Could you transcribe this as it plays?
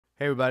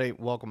Hey everybody,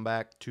 welcome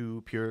back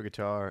to Pure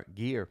Guitar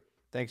Gear.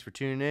 Thanks for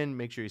tuning in.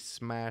 Make sure you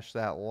smash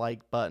that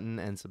like button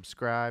and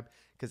subscribe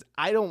because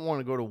I don't want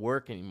to go to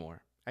work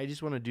anymore. I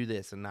just want to do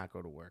this and not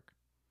go to work.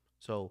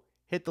 So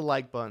hit the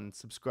like button,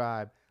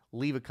 subscribe,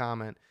 leave a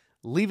comment,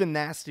 leave a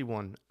nasty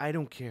one. I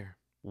don't care.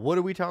 What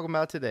are we talking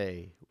about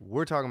today?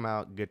 We're talking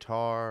about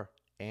guitar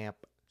amp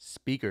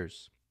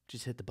speakers.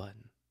 Just hit the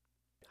button.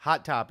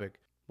 Hot topic.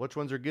 Which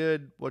ones are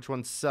good? Which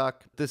ones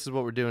suck? This is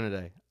what we're doing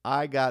today.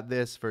 I got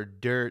this for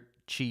dirt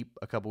cheap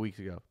a couple weeks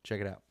ago.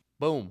 Check it out.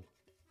 Boom.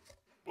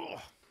 Ugh.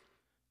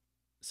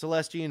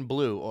 Celestion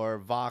blue or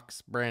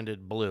Vox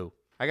branded blue.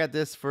 I got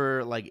this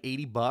for like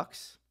 80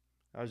 bucks.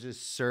 I was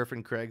just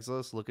surfing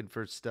Craigslist looking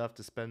for stuff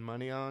to spend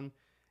money on.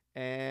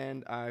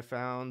 And I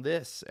found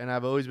this. And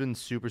I've always been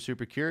super,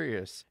 super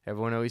curious.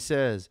 Everyone always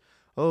says,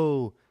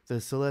 oh,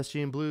 the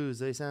Celestion blues,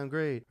 they sound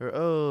great. Or,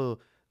 oh,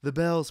 the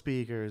Bell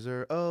speakers,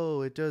 or,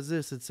 oh, it does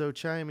this, it's so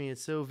chimey,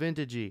 it's so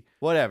vintagey.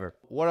 Whatever.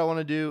 What I want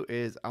to do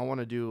is I want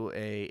to do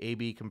a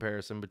A-B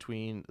comparison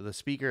between the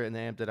speaker and the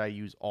amp that I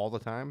use all the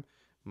time.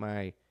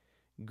 My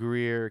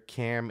Greer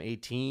Cam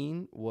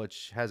 18,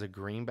 which has a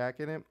Greenback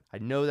in it. I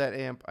know that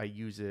amp. I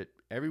use it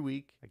every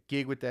week. I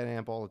gig with that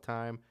amp all the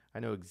time. I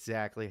know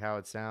exactly how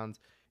it sounds.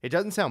 It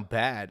doesn't sound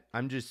bad.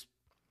 I'm just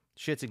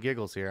shits and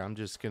giggles here. I'm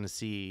just going to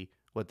see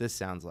what this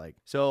sounds like.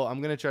 So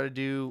I'm going to try to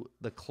do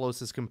the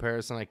closest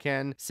comparison I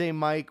can. Same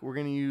mic, we're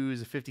going to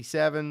use a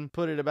 57,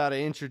 put it about an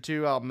inch or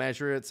two. I'll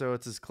measure it so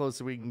it's as close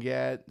as we can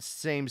get.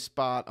 Same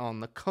spot on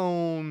the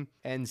cone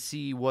and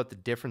see what the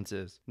difference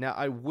is. Now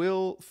I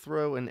will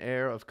throw an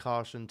air of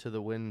caution to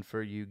the wind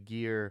for you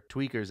gear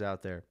tweakers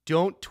out there.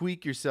 Don't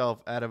tweak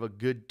yourself out of a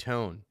good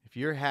tone. If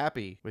you're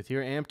happy with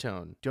your amp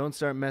tone, don't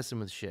start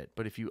messing with shit.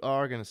 But if you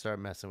are going to start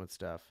messing with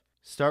stuff,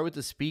 start with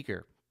the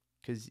speaker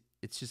because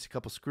it's just a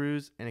couple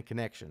screws and a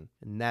connection,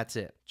 and that's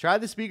it. Try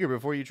the speaker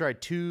before you try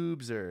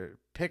tubes or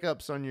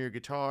pickups on your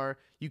guitar.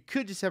 You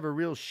could just have a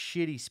real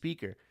shitty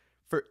speaker.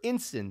 For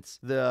instance,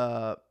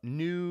 the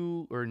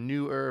new or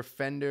newer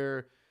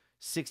Fender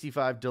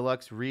 65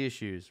 Deluxe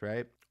reissues,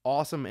 right?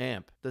 Awesome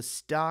amp. The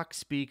stock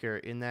speaker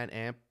in that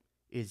amp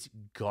is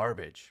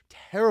garbage.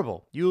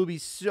 Terrible. You will be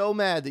so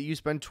mad that you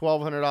spent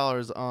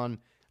 $1,200 on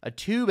a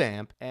tube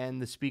amp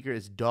and the speaker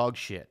is dog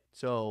shit.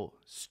 So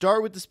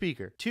start with the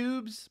speaker.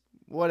 Tubes,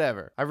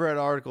 whatever. I've read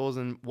articles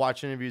and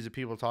watched interviews of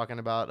people talking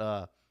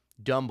about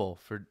Dumble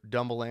for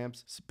Dumble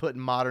amps,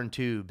 putting modern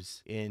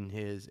tubes in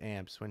his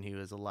amps when he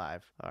was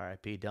alive.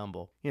 R.I.P.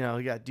 Dumble. You know,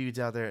 you got dudes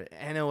out there,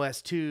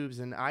 NOS tubes,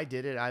 and I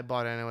did it. I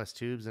bought NOS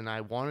tubes, and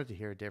I wanted to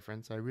hear a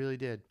difference. I really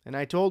did. And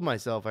I told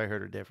myself I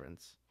heard a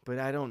difference. But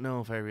I don't know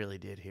if I really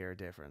did hear a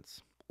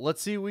difference.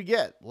 Let's see what we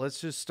get.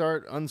 Let's just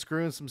start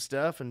unscrewing some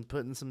stuff and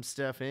putting some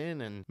stuff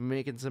in and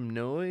making some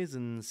noise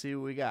and see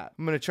what we got.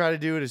 I'm going to try to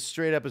do it as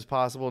straight up as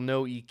possible.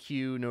 No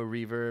EQ, no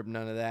reverb,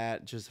 none of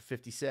that. Just a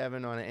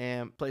 57 on an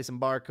amp. Play some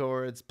bar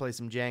chords, play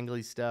some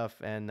jangly stuff,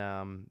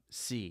 and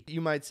see.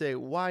 You might say,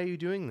 why are you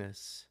doing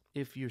this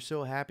if you're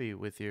so happy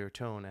with your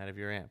tone out of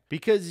your amp?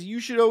 Because you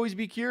should always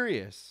be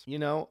curious. You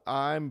know,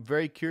 I'm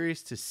very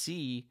curious to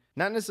see,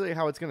 not necessarily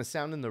how it's going to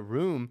sound in the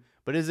room,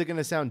 but is it going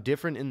to sound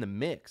different in the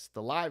mix,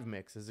 the live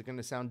mix? Is it going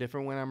to sound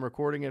different when I'm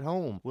recording at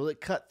home? Will it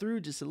cut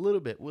through just a little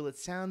bit? Will it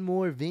sound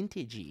more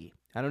vintagey?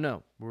 I don't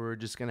know. We're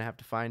just going to have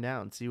to find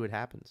out and see what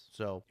happens.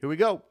 So here we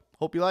go.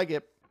 Hope you like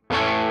it.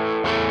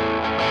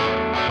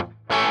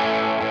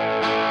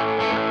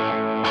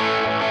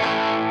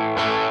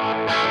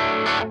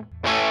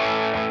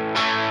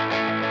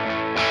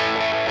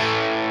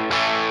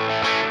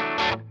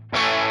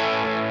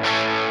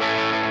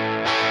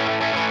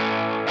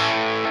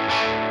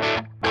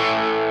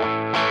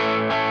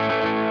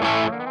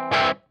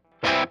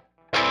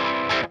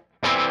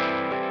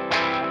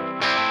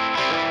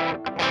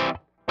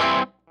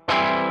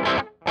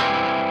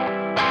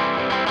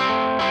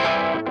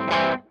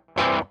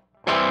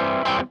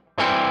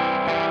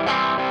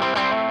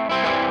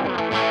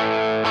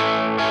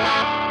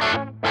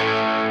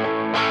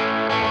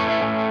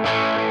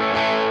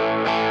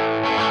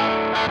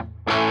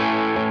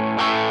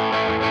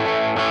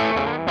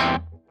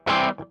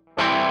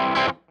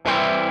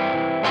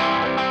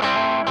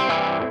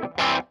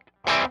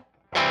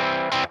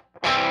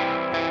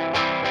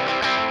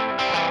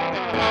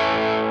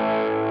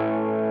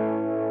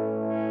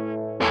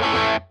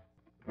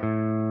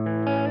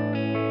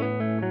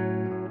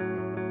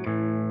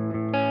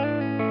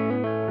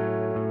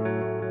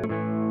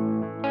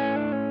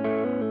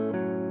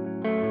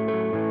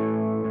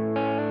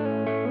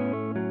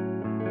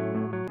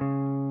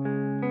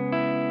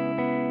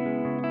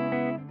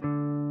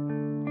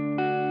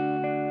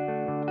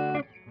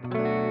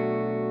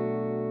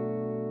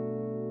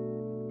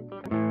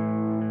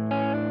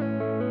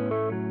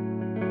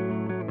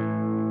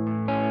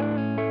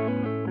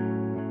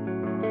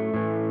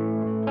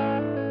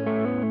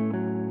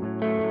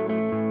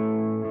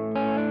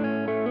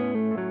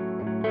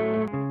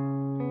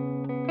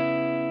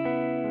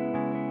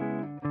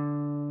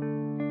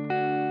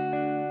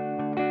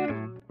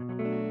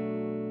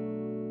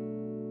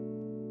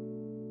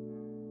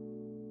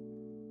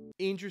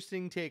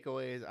 interesting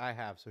takeaways I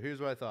have. So here's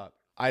what I thought.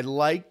 I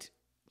liked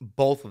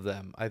both of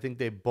them. I think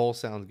they both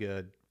sound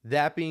good.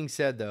 That being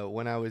said, though,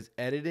 when I was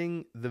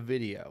editing the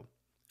video,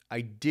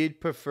 I did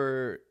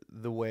prefer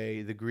the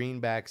way the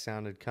Greenback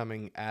sounded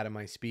coming out of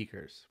my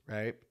speakers,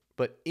 right?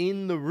 But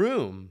in the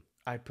room,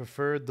 I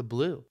preferred the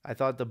blue. I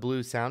thought the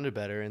blue sounded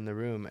better in the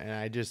room, and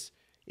I just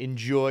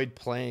enjoyed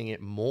playing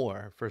it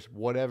more for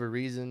whatever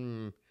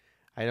reason.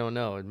 I don't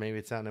know. Maybe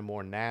it sounded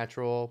more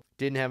natural.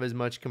 Didn't have as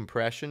much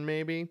compression,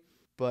 maybe.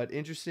 But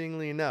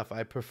interestingly enough,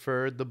 I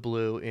preferred the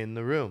blue in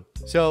the room.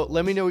 So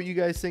let me know what you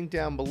guys think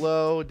down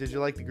below. Did you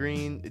like the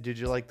green? Did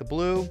you like the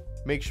blue?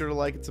 Make sure to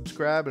like and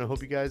subscribe, and I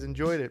hope you guys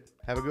enjoyed it.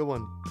 Have a good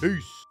one.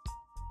 Peace.